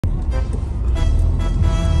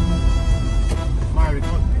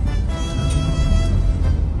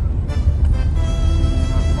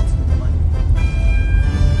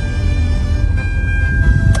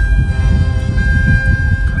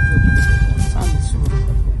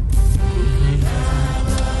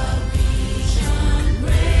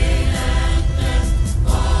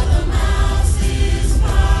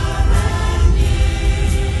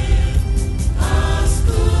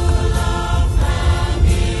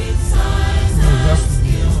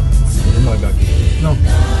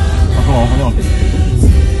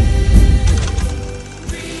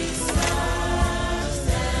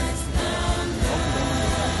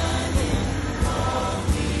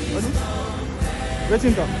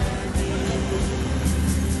Waiting talk.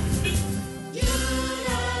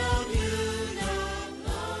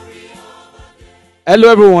 Hello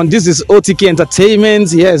everyone, this is OTK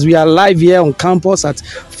Entertainment. Yes, we are live here on campus at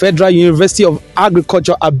Federal University of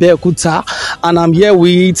Agriculture, Abeokuta, and I'm here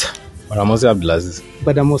with Badamose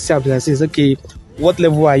Abdulaziz. Okay, what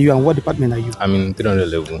level are you and what department are you? I'm in 300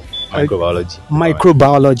 level, microbiology.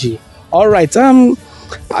 Microbiology. All right. I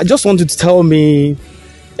just wanted to tell me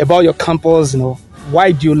about your campus.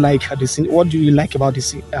 Why do you like this? What do you like about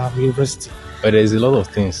this university? But there's a lot of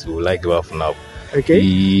things we like about Funaab.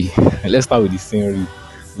 Okay. Let's start with the scenery,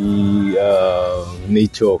 the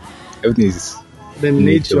nature. Everything is the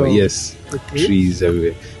nature. Yes, okay. Trees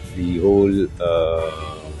everywhere. The whole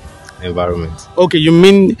environment. Okay, you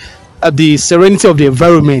mean the serenity of the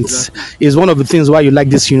environment is one of the things why you like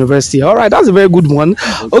this university. All right, that's a very good one.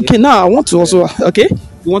 Okay, now I want to also. Okay,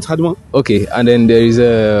 you want to add one? Okay, and then there is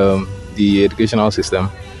the educational system.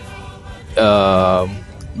 Though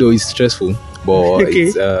it's stressful, but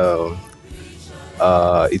okay.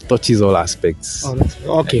 It touches all aspects. Oh,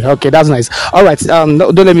 okay, that's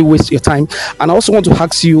don't let me waste your time. And I also want to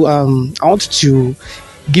ask you, I want to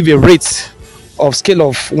give a rate of scale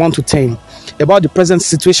of 1 to 10 about the present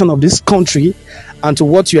situation of this country and to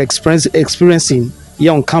what you're experiencing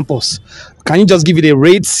here on campus. Can you just give it a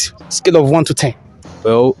rate scale of 1 to 10?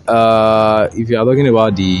 Well, if you are talking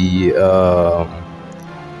about the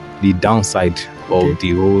downside of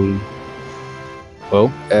the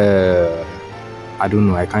whole, I don't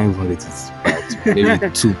know. I can't even rate it. Maybe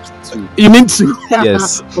 2. You mean 2?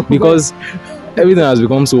 Yes, because everything has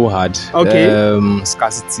become so hard. Okay.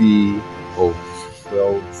 Scarcity of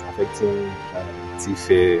wealth affecting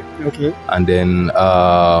fare. Okay. And then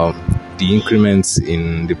the increments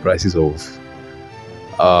in the prices of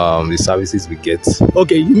the services we get.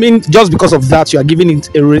 Okay, you mean just because of that you are giving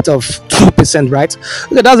it a rate of 2%, right?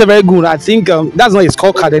 Okay, that's a very good. I think that's not a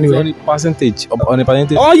scorecard anyway. On a percentage. On a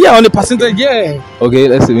percentage. Oh yeah, on a percentage. Yeah. Okay,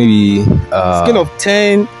 let's say maybe scale of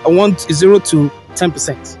 10. I want 0 to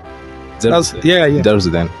 10%. 0 yeah. 0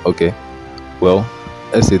 to 10. Okay. Well,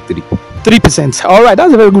 let's say 3. 3%. All right,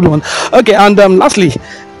 that's a very good one. Okay, and lastly,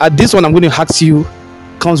 this one I'm going to ask you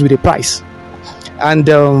comes with a price, and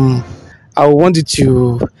I want you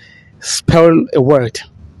to spell a word.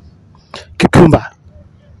 Cucumber.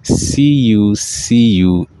 Cucumber.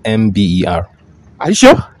 Are you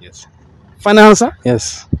sure? Yes. Final answer?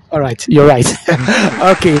 Yes. All right, you're right.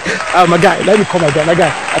 Okay, my guy. Let me call my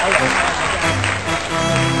guy.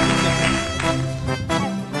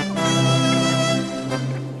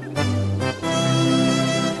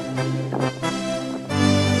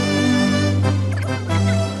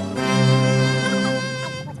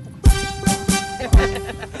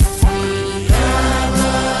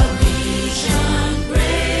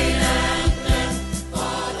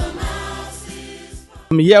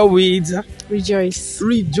 I'm here with Rejoice.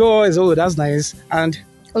 Oh, that's nice. And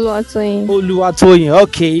Oluwatoyin.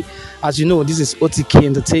 Okay, as you know, this is OTK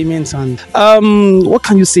Entertainment. And what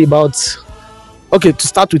can you say about? Okay, to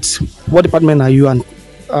start with, what department are you and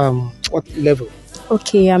what level?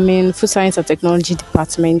 Okay, I'm in Food Science and Technology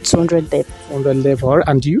Department, 200 level. 100 level.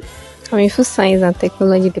 And you? I'm in Food Science and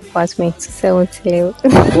Technology Department, 270 level.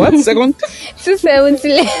 What? Second? 270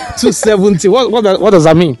 level. 270. What does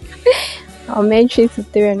that mean? Elementary to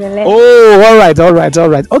 300 level. Oh, all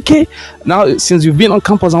right. Okay. Now, since you've been on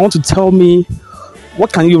campus, I want to tell me,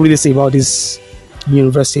 what can you really say about this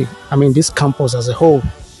university? I mean, this campus as a whole.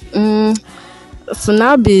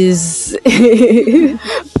 Funaab is a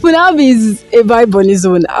vibe on his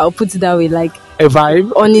own. I'll put it that way. Like a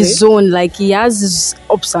vibe on his own. Like he has his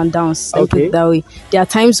ups and downs. I'll put it that way. There are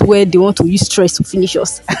times where they want to use stress to finish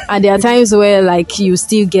us, and there are times where like you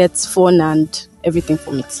still get fun and everything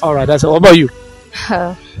from it. All right, that's all. What about you?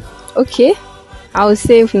 Okay, I would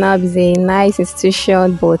say Funaab is a nice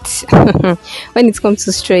institution, but when it comes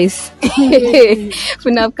to stress,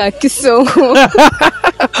 Funaab can kiss so.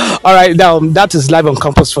 All right, now that is live on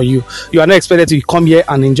campus for you. You are not expected to come here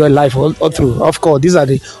and enjoy life all through. Of course, these are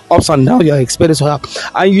the ups and downs you are expected to have.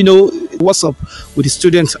 And you know what's up with the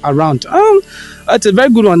students around. That's a very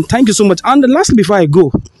good one. Thank you so much. And lastly, before I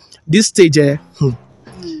go, this stage, hey,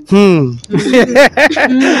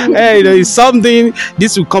 it's something.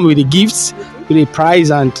 This will come with a gift, with a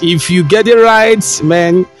prize, and if you get it right,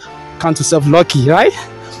 man, count yourself lucky, right?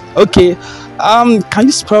 Okay. Can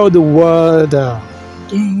you spell the word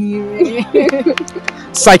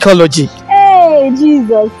psychology? Hey,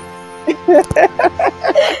 Jesus.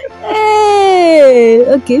 Hey,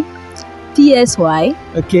 okay. PSY.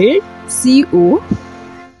 Okay.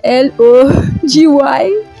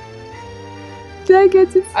 COLOGY. Did I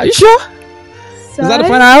get it? Are you sure? Is that the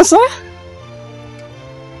final answer?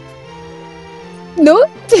 No.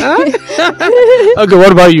 Okay,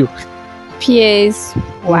 what about you?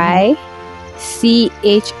 PSYCHOLOGY.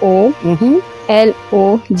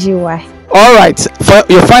 All right, for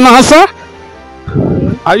your final answer?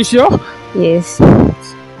 Are you sure? Yes.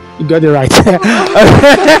 You got it right.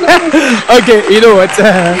 Okay, you know what?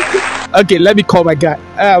 Okay, let me call my guy.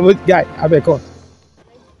 Guy, Abeokuta.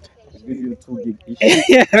 Give you 2 gig each.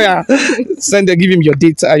 Yeah. Give him your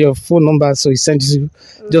data, your phone number, so he sends you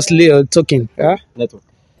just lay a token. Yeah. Network.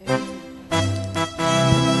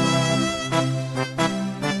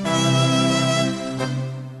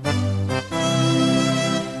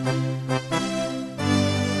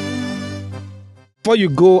 Before you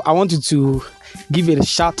go, I want you to give a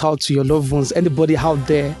shout out to your loved ones, anybody out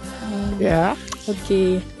there. Yeah.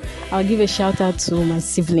 Okay, I'll give a shout out to my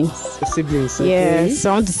siblings. The siblings. Okay. Yes,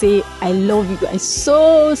 so I want to say I love you guys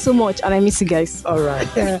so much, and I miss you guys. All right.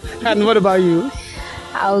 And what about you?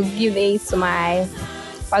 I'll give it to my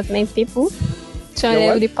apartment people.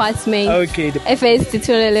 Your what? 211 department. Okay. FST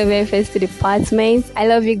 211 FST department. I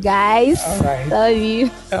love you guys. All right. Love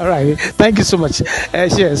you. All right. Thank you so much.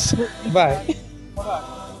 Cheers. Bye.